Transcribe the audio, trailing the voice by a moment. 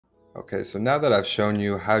Okay, so now that I've shown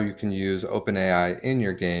you how you can use OpenAI in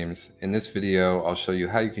your games, in this video, I'll show you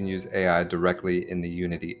how you can use AI directly in the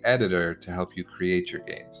Unity editor to help you create your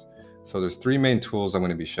games. So there's three main tools I'm going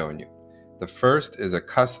to be showing you. The first is a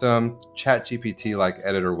custom ChatGPT-like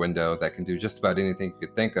editor window that can do just about anything you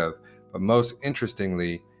could think of, but most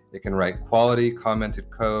interestingly, it can write quality commented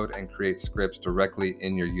code and create scripts directly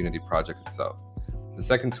in your Unity project itself. The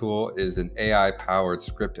second tool is an AI-powered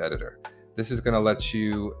script editor. This is going to let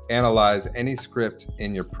you analyze any script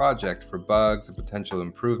in your project for bugs and potential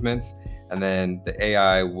improvements, and then the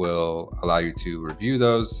AI will allow you to review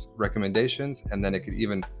those recommendations, and then it could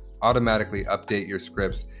even automatically update your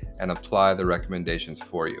scripts and apply the recommendations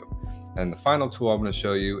for you. And the final tool I'm going to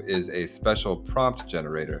show you is a special prompt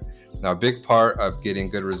generator. Now, a big part of getting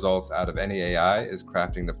good results out of any AI is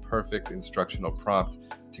crafting the perfect instructional prompt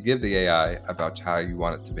to give the AI about how you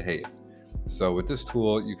want it to behave. So with this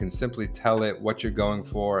tool, you can simply tell it what you're going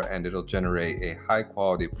for, and it'll generate a high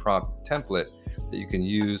quality prompt template that you can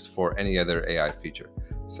use for any other AI feature.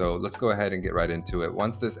 So let's go ahead and get right into it.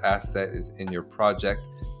 Once this asset is in your project,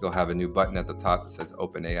 you'll have a new button at the top that says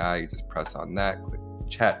OpenAI. You just press on that, click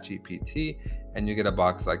ChatGPT, and you get a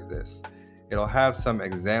box like this. It'll have some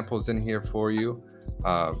examples in here for you.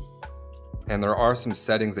 And there are some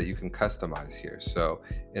settings that you can customize here. So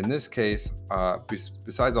in this case,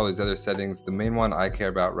 besides all these other settings, the main one I care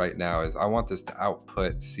about right now is I want this to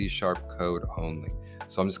output C# code only.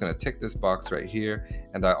 So I'm just going to tick this box right here.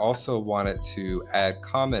 And I also want it to add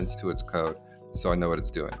comments to its code so I know what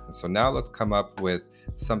it's doing. And so now let's come up with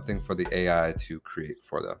something for the AI to create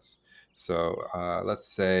for us. So let's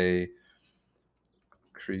say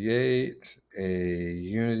create a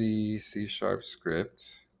Unity C# script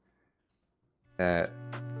that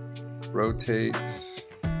rotates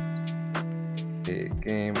a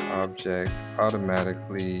game object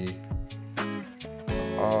automatically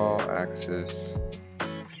all axis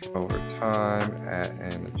over time at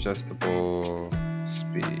an adjustable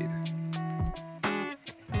speed.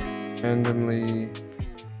 Randomly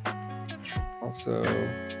also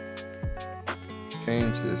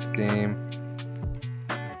change this game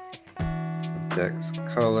object's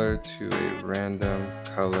color to a random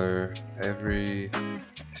color every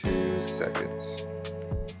 2 seconds.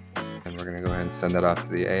 And we're going to go ahead and send that off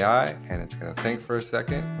to the AI, and it's going to think for a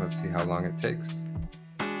second. Let's see how long it takes.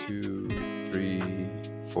 2, 3,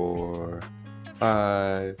 4,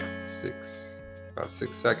 5, 6, about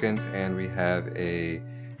 6 seconds, and we have a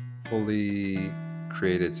fully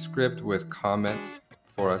created script with comments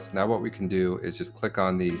for us. Now what we can do is just click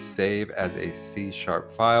on the Save as a C#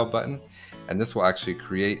 file button, and this will actually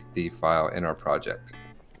create the file in our project.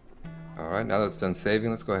 All right, now that it's done saving,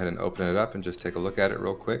 let's go ahead and open it up and just take a look at it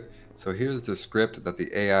real quick. So here's the script that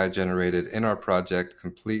the AI generated in our project,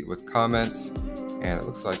 complete with comments, and it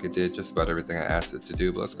looks like it did just about everything I asked it to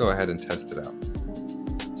do, but let's go ahead and test it out.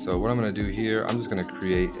 So what I'm going to do here, I'm just going to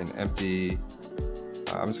create an empty,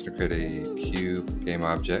 I'm just going to create a cube game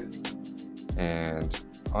object, and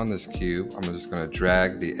on this cube, I'm just going to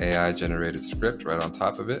drag the AI generated script right on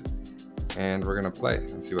top of it, and we're going to play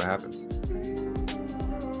and see what happens.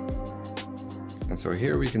 And so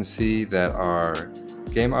here we can see that our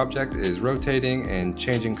game object is rotating and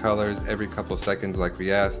changing colors every couple seconds like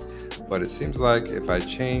we asked, but it seems like if I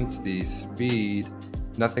change the speed,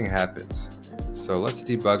 nothing happens. So let's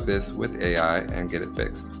debug this with AI and get it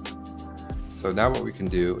fixed. So now what we can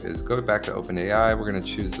do is go back to OpenAI. We're going to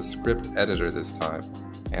choose the script editor this time,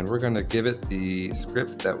 and we're going to give it the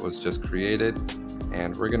script that was just created,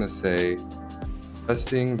 and we're going to say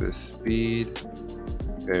testing the speed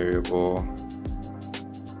variable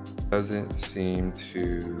doesn't seem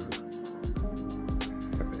to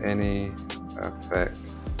have any effect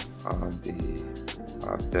on the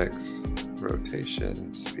object's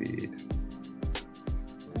rotation speed.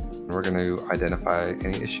 And we're going to identify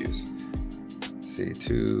any issues. Let's see,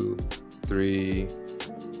 2, 3,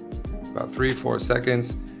 about 3-4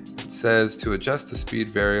 seconds. It says to adjust the speed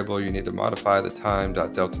variable, you need to modify the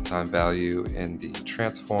time.delta time value in the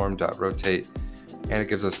transform.rotate, and it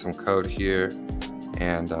gives us some code here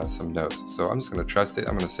and some notes. So I'm just going to trust it.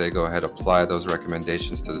 I'm going to say go ahead, apply those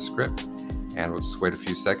recommendations to the script, and we'll just wait a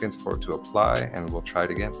few seconds for it to apply, and we'll try it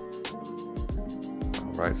again.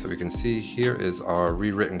 All right, so we can see here is our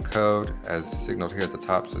rewritten code, as signaled here at the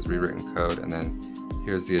top says rewritten code, and then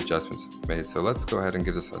here's the adjustments it's made. So let's go ahead and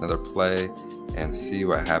give this another play and see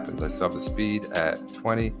what happens. I still have the speed at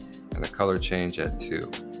 20 and the color change at 2.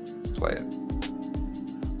 Let's play it.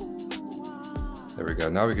 There we go.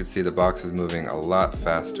 Now we can see the box is moving a lot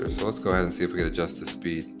faster. So let's go ahead and see if we can adjust the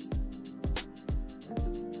speed.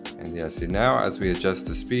 And yeah, see now as we adjust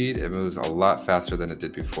the speed, it moves a lot faster than it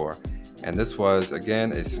did before. And this was,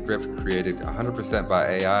 again, a script created 100% by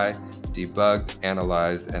AI, debugged,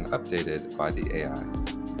 analyzed, and updated by the AI.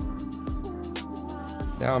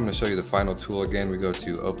 Now I'm going to show you the final tool again. We go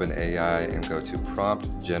to OpenAI and go to prompt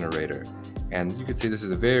generator. And you can see this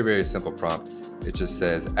is a very, very simple prompt. It just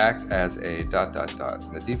says act as a ... And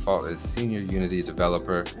the default is senior Unity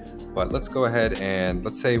developer. But let's go ahead and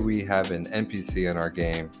let's say we have an NPC in our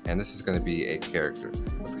game, and this is going to be a character.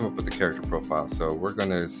 Let's come up with the character profile. So we're going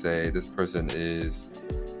to say this person is,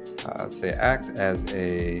 say, act as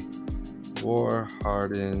a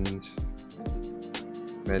war-hardened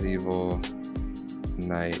medieval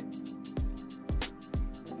knight,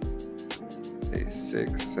 a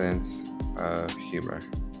sixth sense of humor.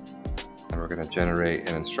 And we're going to generate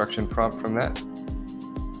an instruction prompt from that.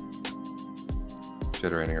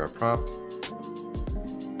 Generating our prompt.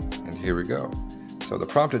 And here we go. So the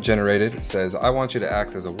prompt it generated says, I want you to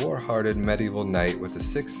act as a war-hardened medieval knight with a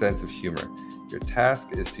sixth sense of humor. Your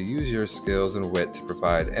task is to use your skills and wit to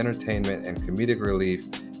provide entertainment and comedic relief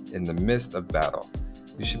in the midst of battle.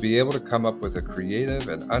 You should be able to come up with a creative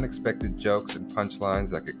and unexpected jokes and punchlines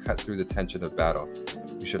that could cut through the tension of battle.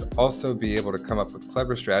 You should also be able to come up with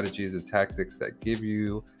clever strategies and tactics that give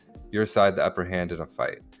your side the upper hand in a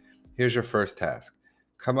fight. Here's your first task.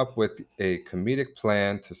 Come up with a comedic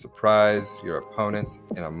plan to surprise your opponents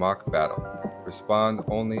in a mock battle. Respond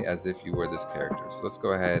only as if you were this character. So let's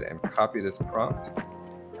go ahead and copy this prompt.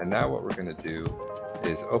 And now what we're going to do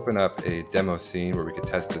is open up a demo scene where we can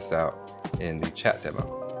test this out in the chat demo.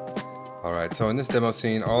 All right, so in this demo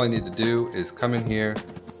scene, all I need to do is come in here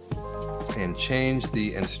and change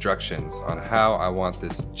the instructions on how I want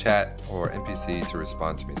this chat or NPC to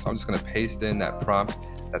respond to me. So I'm just going to paste in that prompt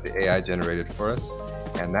that the AI generated for us,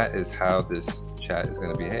 and that is how this chat is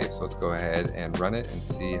going to behave. So let's go ahead and run it and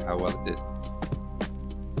see how well it did.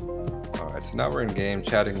 All right, so now we're in game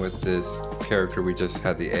chatting with this character we just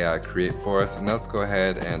had the AI create for us, and now let's go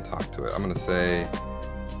ahead and talk to it. I'm going to say,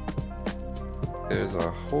 there's a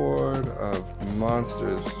horde of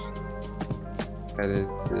monsters headed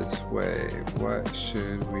this way. What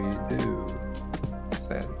should we do?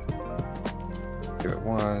 Send. Give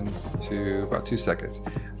it about 2 seconds.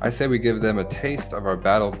 I say we give them a taste of our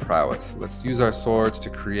battle prowess. Let's use our swords to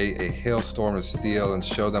create a hailstorm of steel and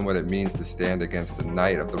show them what it means to stand against the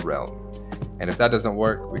knight of the realm. And if that doesn't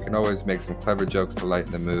work, we can always make some clever jokes to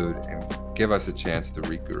lighten the mood and give us a chance to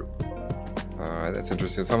regroup. Alright, that's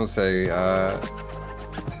interesting. So I'm going to say,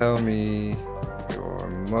 tell me your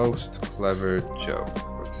most clever joke.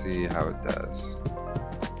 Let's see how it does.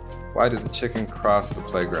 Why did the chicken cross the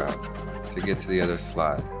playground? To get to the other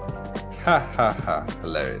slide. Ha ha ha,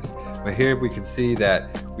 hilarious. But here we can see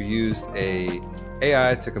that we used a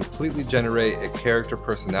AI to completely generate a character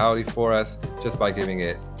personality for us just by giving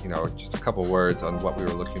it, just a couple words on what we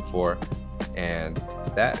were looking for. And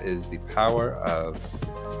that is the power of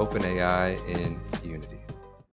OpenAI in Unity.